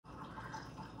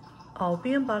I'll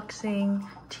be unboxing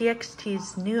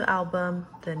TXT's new album,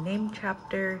 The Name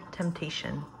Chapter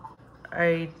Temptation.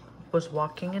 I was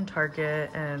walking in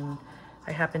Target and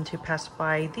I happened to pass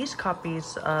by these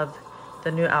copies of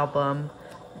the new album.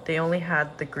 They only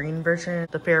had the green version,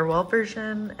 the farewell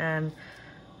version, and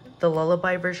the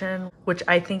Lullaby version, which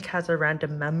I think has a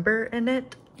random member in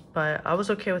it, but I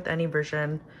was okay with any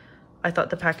version. I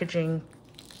thought the packaging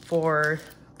for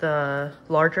the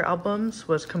larger albums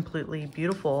was completely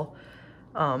beautiful.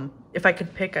 If I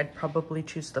could pick, I'd probably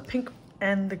choose the pink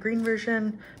and the green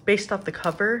version based off the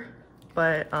cover,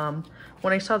 but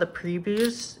when I saw the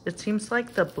previews, it seems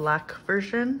like the black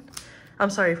version, I'm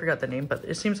sorry I forgot the name, but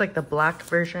it seems like the black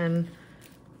version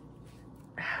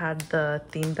had the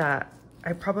theme that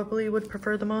I probably would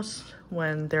prefer the most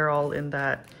when they're all in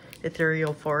that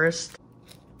ethereal forest.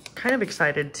 Kind of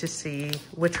excited to see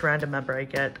which random member I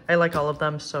get. I like all of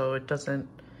them, so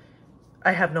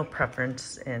I have no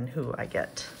preference in who I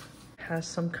get. It has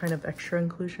some kind of extra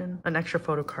inclusion, an extra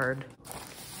photo card.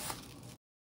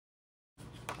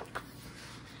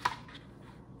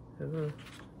 Ooh.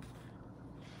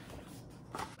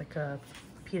 Like a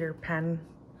Peter Pan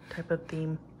type of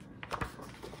theme.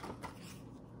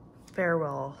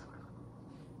 Farewell.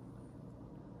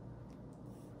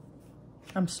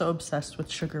 I'm so obsessed with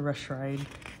Sugar Rush Ride.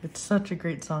 It's such a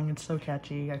great song. It's so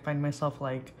catchy. I find myself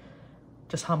like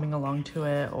just humming along to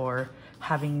it or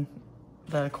having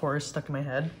the chorus stuck in my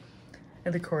head.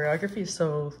 And the choreography is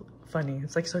so funny.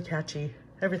 It's like so catchy.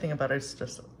 Everything about it is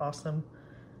just awesome.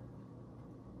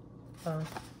 So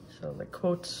like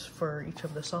quotes for each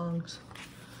of the songs.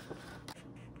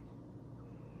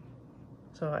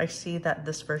 So I see that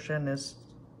this version is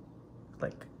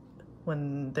like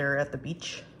when they're at the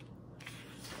beach.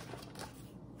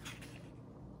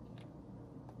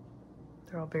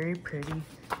 They're all very pretty.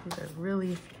 These are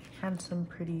really handsome,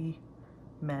 pretty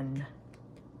men.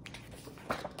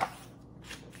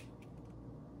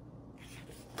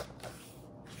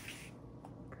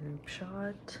 Group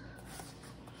shot.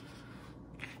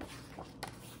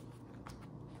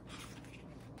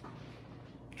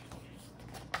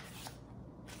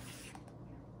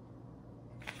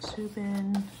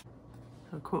 Subin.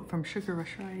 A quote from Sugar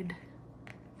Rush Ride.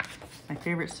 My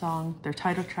favorite song, their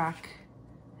title track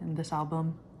in this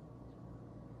album.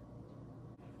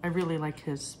 I really like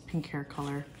his pink hair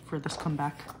color for this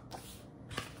comeback.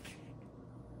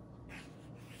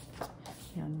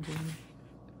 Yeonjun.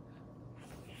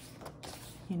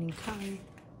 Yuni Kai.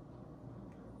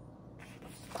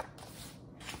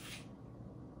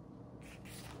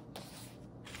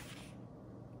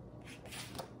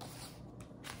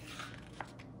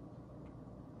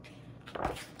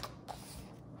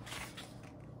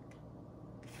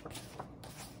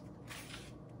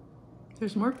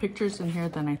 There's more pictures in here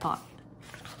than I thought.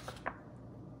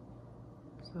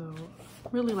 So,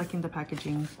 really liking the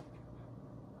packaging.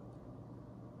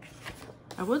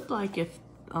 I would like if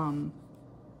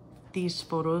these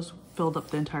photos filled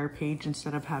up the entire page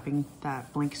instead of having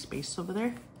that blank space over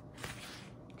there.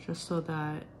 Just so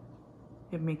that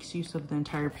it makes use of the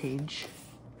entire page.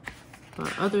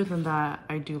 But other than that,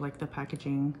 I do like the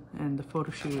packaging and the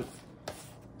photo shoot.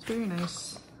 It's very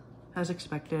nice, as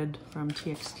expected from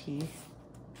TXT.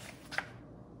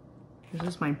 This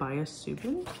is my bias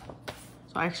Subin.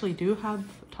 So I actually do have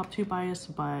top 2 bias,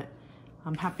 but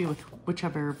I'm happy with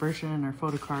whichever version or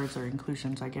photo cards or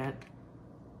inclusions I get.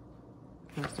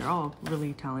 Because they're all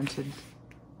really talented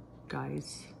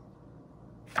guys.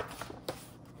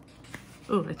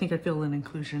 Oh, I think I feel an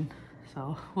inclusion.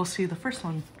 So we'll see the first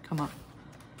one come up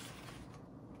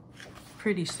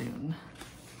pretty soon.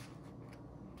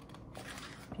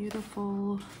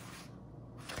 Beautiful,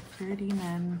 pretty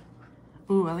men.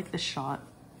 Ooh, I like this shot.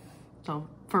 So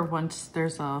for once,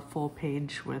 there's a full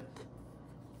page with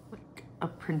like a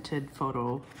printed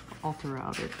photo all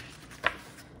throughout it.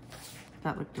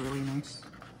 That looked really nice.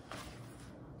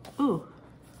 Ooh,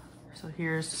 so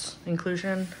here's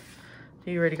inclusion.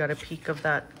 You already got a peek of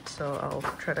that, so I'll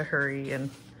try to hurry and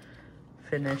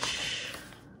finish.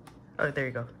 Oh, there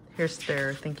you go. Here's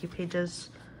their thank you pages.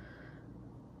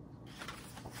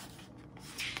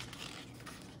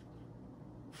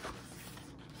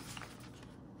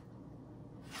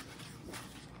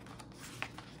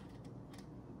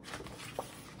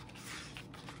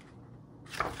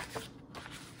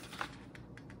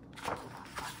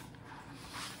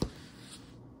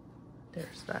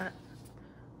 There's that.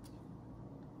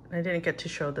 I didn't get to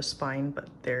show the spine, but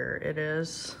there it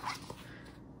is.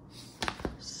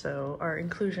 So our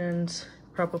inclusions,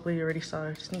 probably already saw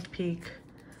a sneak peek.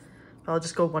 I'll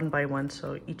just go one by one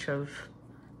so each of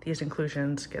these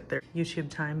inclusions get their YouTube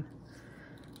time.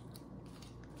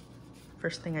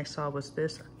 first thing I saw was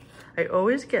this. I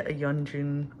always get a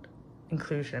Yeonjun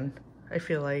inclusion. I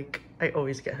feel like I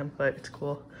always get him, but it's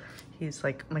cool. He's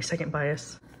like my second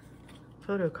bias.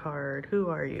 Photocard, who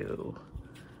are you?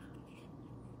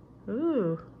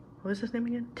 Ooh, what was his name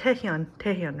again?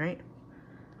 Taehyun, right?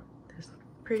 There's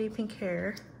pretty pink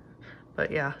hair.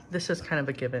 But yeah, this is kind of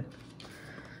a given.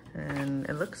 And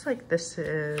it looks like this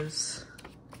is,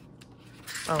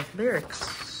 oh,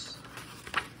 lyrics.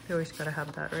 They always gotta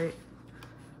have that, right?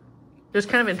 It was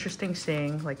kind of interesting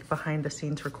seeing like behind the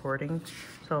scenes recording.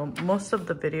 So most of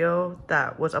the video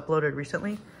that was uploaded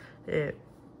recently, it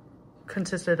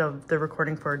consisted of the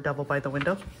recording for Devil by the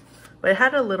Window. But it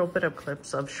had a little bit of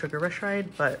clips of Sugar Rush Ride,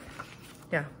 but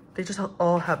yeah, they just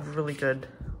all have really good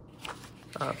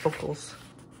vocals.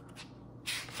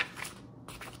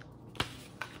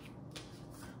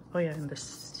 Oh yeah, and the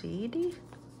CD?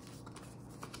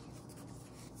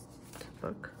 It's a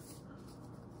book.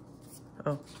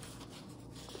 Oh.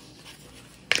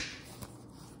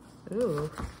 Ooh.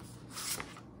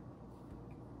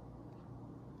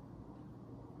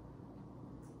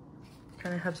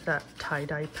 Kind of has that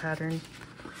tie-dye pattern,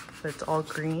 but it's all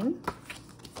green.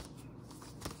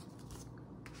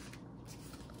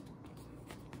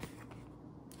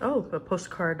 Oh, a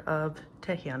postcard of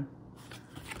Taehyun.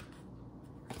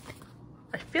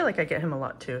 I feel like I get him a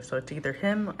lot too, so it's either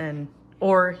him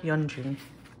or Yeonjun.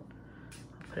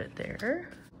 I'll put it there.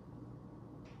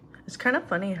 It's kind of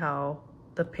funny how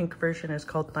the pink version is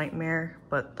called Nightmare,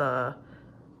 but the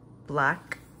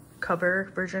black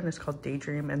cover version is called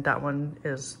Daydream, and that one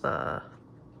is the,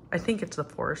 I think it's the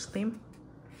forest theme.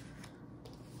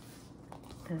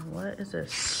 And what is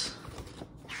this?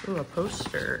 Ooh, a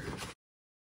poster.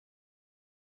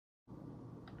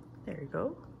 There you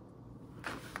go.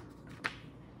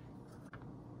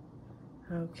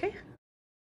 Okay.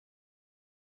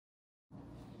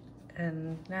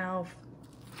 And now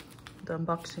the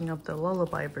unboxing of the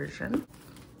Lullaby version.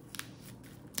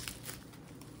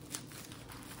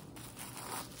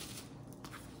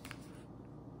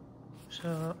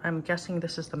 So I'm guessing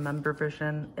this is the member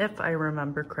version, if I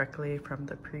remember correctly from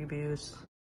the previews.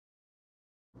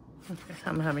 Okay,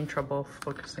 I'm having trouble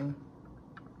focusing.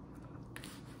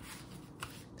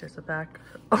 There's the back.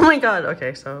 Oh my god,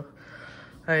 okay, so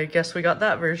I guess we got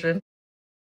that version.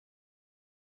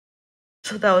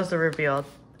 So that was the reveal.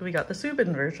 We got the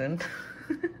Subin version.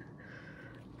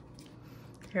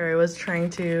 Here I was trying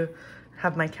to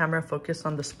have my camera focus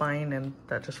on the spine and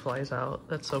that just flies out.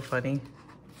 That's so funny.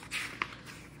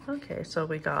 Okay, so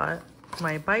we got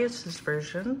my biases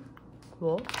version.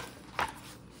 Cool.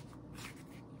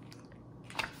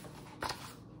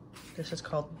 This is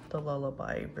called the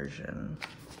Lullaby version.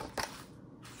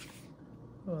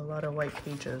 Ooh, a lot of white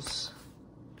pages.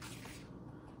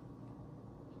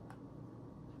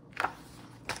 Look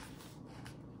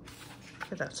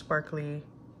at that sparkly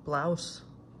blouse.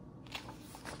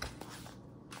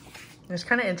 It's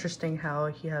kind of interesting how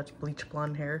he has bleach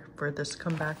blonde hair for this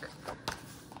comeback,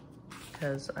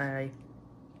 because I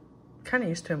kind of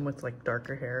used to him with like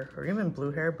darker hair or even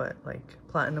blue hair, but like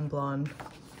platinum blonde.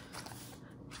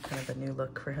 Kind of a new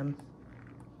look for him,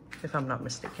 if I'm not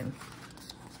mistaken.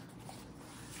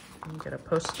 You get a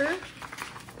poster.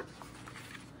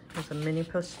 Here's a mini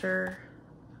poster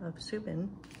of Subin.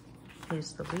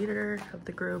 He's the leader of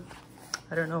the group.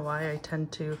 I don't know why I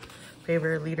tend to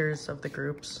favor leaders of the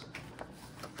groups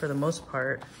for the most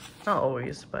part. Not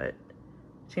always, but it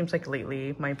seems like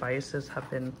lately my biases have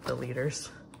been the leaders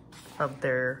of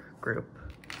their group.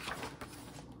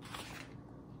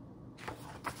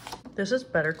 This is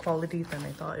better quality than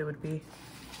I thought it would be,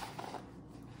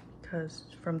 because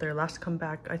from their last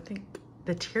comeback, I think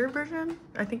the tier version,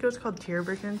 I think it was called tier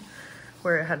version,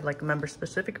 where it had like member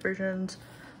specific versions,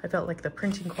 I felt like the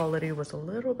printing quality was a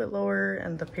little bit lower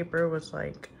and the paper was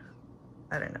like,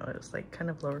 I don't know, it was like kind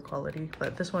of lower quality.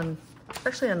 But this one, it's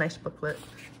actually a nice booklet,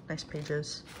 nice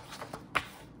pages.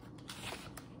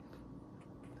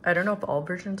 I don't know if all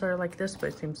versions are like this, but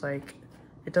it seems like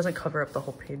it doesn't cover up the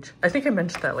whole page. I think I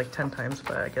mentioned that like 10 times,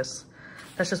 but I guess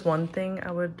that's just one thing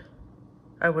I would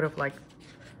have liked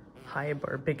Hybe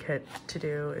or Big Hit to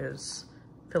do, is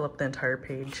fill up the entire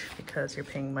page, because you're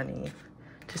paying money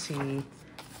to see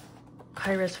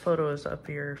high-res photos of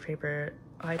your favorite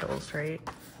idols, right?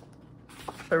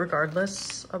 But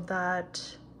regardless of that,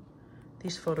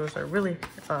 these photos are really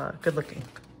good looking.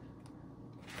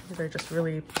 These are just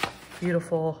really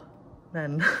beautiful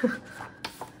men.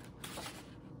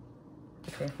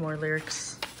 Okay, more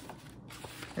lyrics.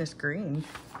 It's green,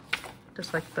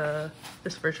 just like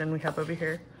this version we have over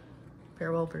here.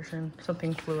 Farewell version.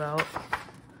 Something flew out.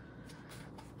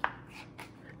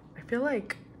 I feel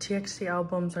like TXT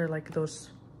albums are like those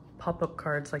pop-up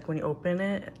cards, like when you open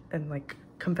it and like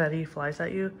confetti flies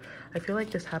at you. I feel like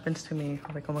this happens to me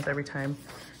like almost every time.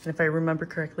 And if I remember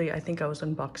correctly, I think I was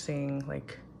unboxing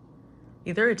like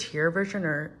either a tier version,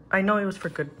 or I know it was for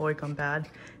Good Boy Gone Bad,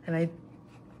 and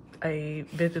I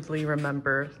vividly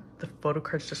remember the photo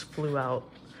cards just flew out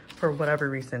for whatever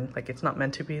reason. Like it's not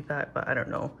meant to be that, but I don't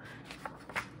know.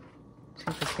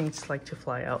 Seems like things like to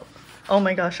fly out. Oh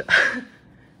my gosh.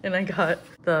 And I got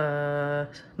the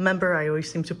member I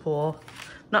always seem to pull.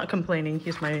 Not complaining,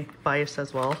 he's my bias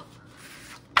as well.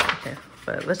 Okay,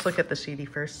 but let's look at the CD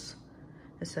first.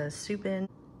 It says Subin.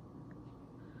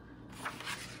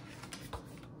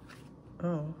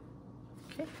 Oh,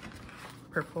 okay.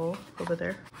 Purple over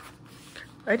there.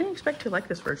 I didn't expect to like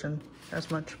this version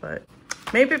as much, but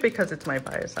maybe because it's my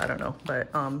bias, I don't know.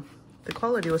 But the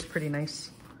quality was pretty nice.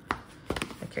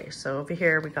 Okay, so over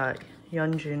here we got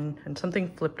Yeonjun and something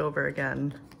flipped over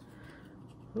again.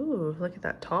 Ooh, look at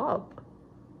that top.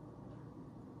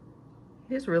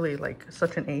 He's really like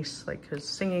such an ace. Like his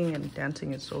singing and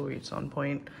dancing is always on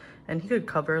point, and he could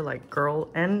cover like girl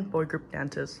and boy group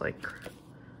dances like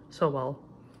so well.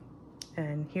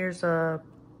 And here's a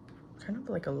kind of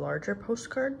like a larger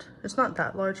postcard. It's not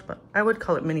that large, but I would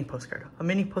call it mini postcard. A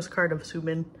mini postcard of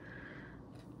Subin.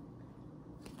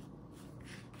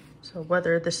 So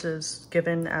whether this is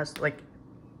given as like,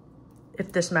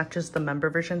 if this matches the member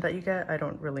version that you get, I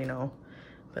don't really know.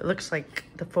 But it looks like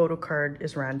the photo card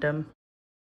is random.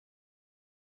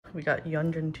 We got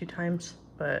Yeonjun 2 times,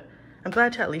 but I'm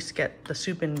glad to at least get the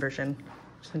Subin version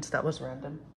since that was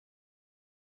random.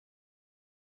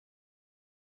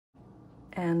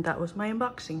 And that was my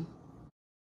unboxing.